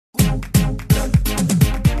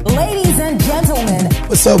Ladies and gentlemen.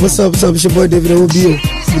 What's up? It's your boy Davido. We'll be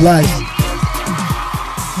live.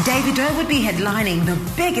 Davido would be headlining the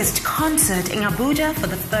biggest concert in Abuja for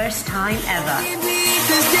the first time ever.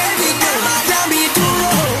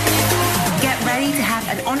 Get ready to have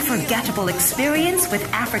an unforgettable experience with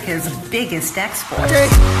Africa's biggest export. Okay.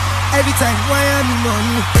 Every time, why am I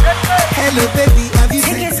money? Hello, baby, have you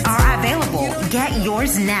Tickets are available. Get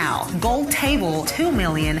yours now. Gold table, 2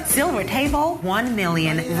 million. Silver table, 1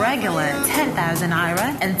 million. Regular, 10,000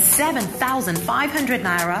 naira. And 7,500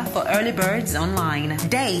 naira for early birds online.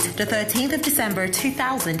 Date, the 13th of December,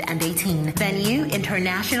 2018. Venue,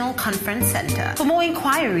 International Conference Center. For more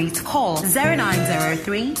inquiries, call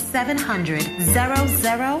 0903 700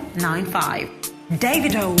 0095.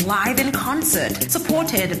 Davido live in concert,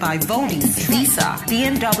 supported by Vodis, Visa,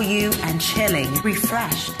 BMW, and Chilling.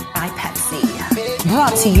 Refreshed by Pepsi.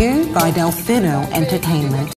 Brought to you by Delfino Entertainment.